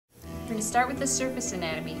We're going to start with the surface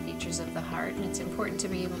anatomy features of the heart, and it's important to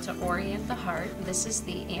be able to orient the heart. This is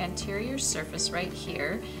the anterior surface right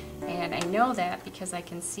here, and I know that because I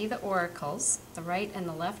can see the auricles, the right and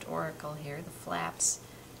the left auricle here, the flaps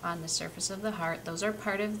on the surface of the heart. Those are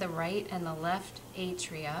part of the right and the left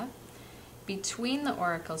atria. Between the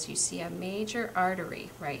auricles you see a major artery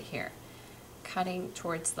right here, cutting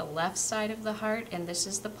towards the left side of the heart, and this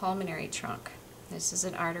is the pulmonary trunk. This is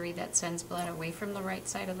an artery that sends blood away from the right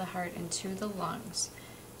side of the heart into the lungs.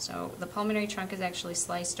 So the pulmonary trunk is actually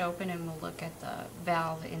sliced open, and we'll look at the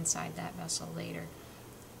valve inside that vessel later.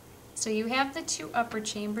 So you have the two upper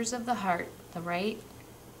chambers of the heart, the right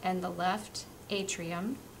and the left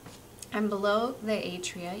atrium, and below the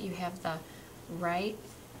atria you have the right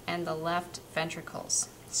and the left ventricles.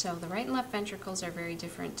 So the right and left ventricles are very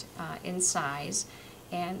different in size,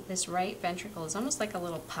 and this right ventricle is almost like a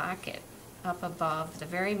little pocket up above the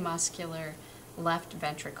very muscular left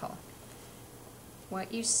ventricle.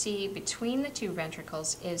 What you see between the two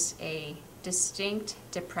ventricles is a distinct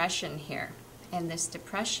depression here, and this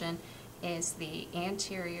depression is the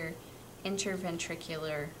anterior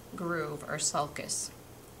interventricular groove or sulcus.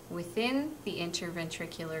 Within the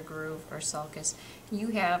interventricular groove or sulcus, you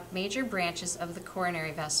have major branches of the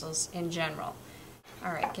coronary vessels in general.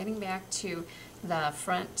 Alright, getting back to the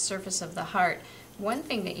front surface of the heart, one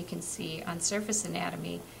thing that you can see on surface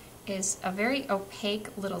anatomy is a very opaque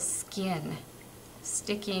little skin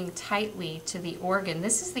sticking tightly to the organ.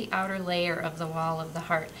 This is the outer layer of the wall of the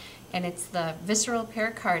heart, and it's the visceral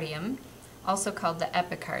pericardium, also called the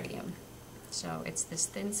epicardium. So it's this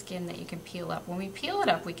thin skin that you can peel up. When we peel it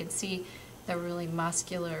up, we can see the really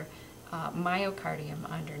muscular myocardium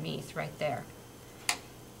underneath right there.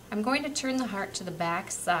 I'm going to turn the heart to the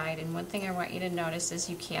back side, and one thing I want you to notice is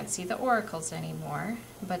you can't see the auricles anymore,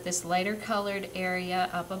 but this lighter colored area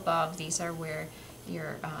up above, these are where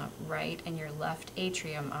your right and your left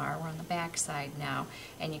atrium are. We're on the back side now,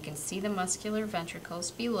 and you can see the muscular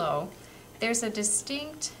ventricles below. There's a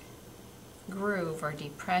distinct groove or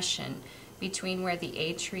depression between where the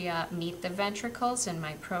atria meet the ventricles, and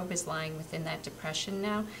my probe is lying within that depression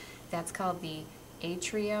now. That's called the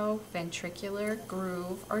atrioventricular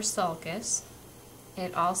groove or sulcus.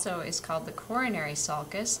 It also is called the coronary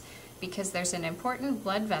sulcus because there's an important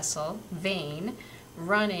blood vessel, vein,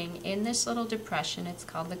 running in this little depression. It's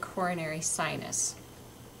called the coronary sinus.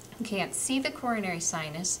 You can't see the coronary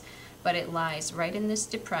sinus, but it lies right in this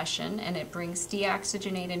depression, and it brings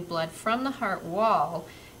deoxygenated blood from the heart wall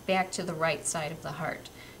back to the right side of the heart.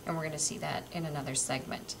 And we're going to see that in another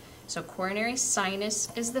segment. So coronary sinus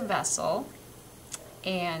is the vessel,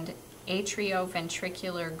 and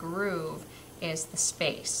atrioventricular groove is the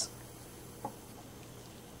space.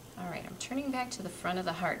 Alright, I'm turning back to the front of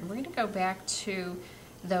the heart, and we're going to go back to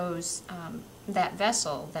those that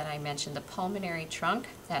vessel that I mentioned, the pulmonary trunk,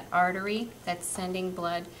 that artery that's sending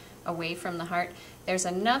blood away from the heart. There's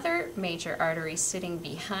another major artery sitting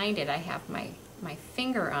behind it. I have my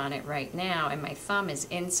finger on it right now, and my thumb is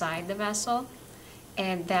inside the vessel,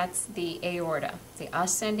 and that's the aorta. The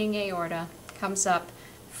ascending aorta comes up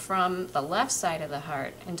from the left side of the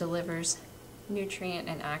heart and delivers nutrient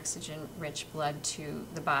and oxygen-rich blood to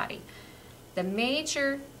the body. The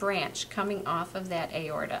major branch coming off of that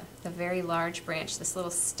aorta, the very large branch, this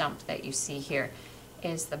little stump that you see here,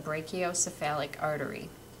 is the brachiocephalic artery.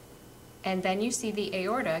 And then you see the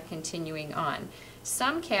aorta continuing on.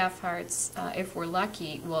 Some calf hearts, if we're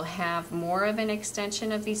lucky, will have more of an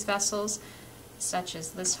extension of these vessels, such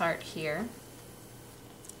as this heart here.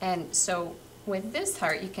 And so with this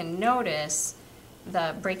heart, you can notice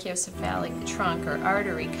the brachiocephalic trunk or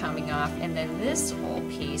artery coming off, and then this whole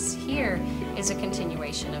piece here is a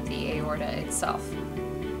continuation of the aorta itself.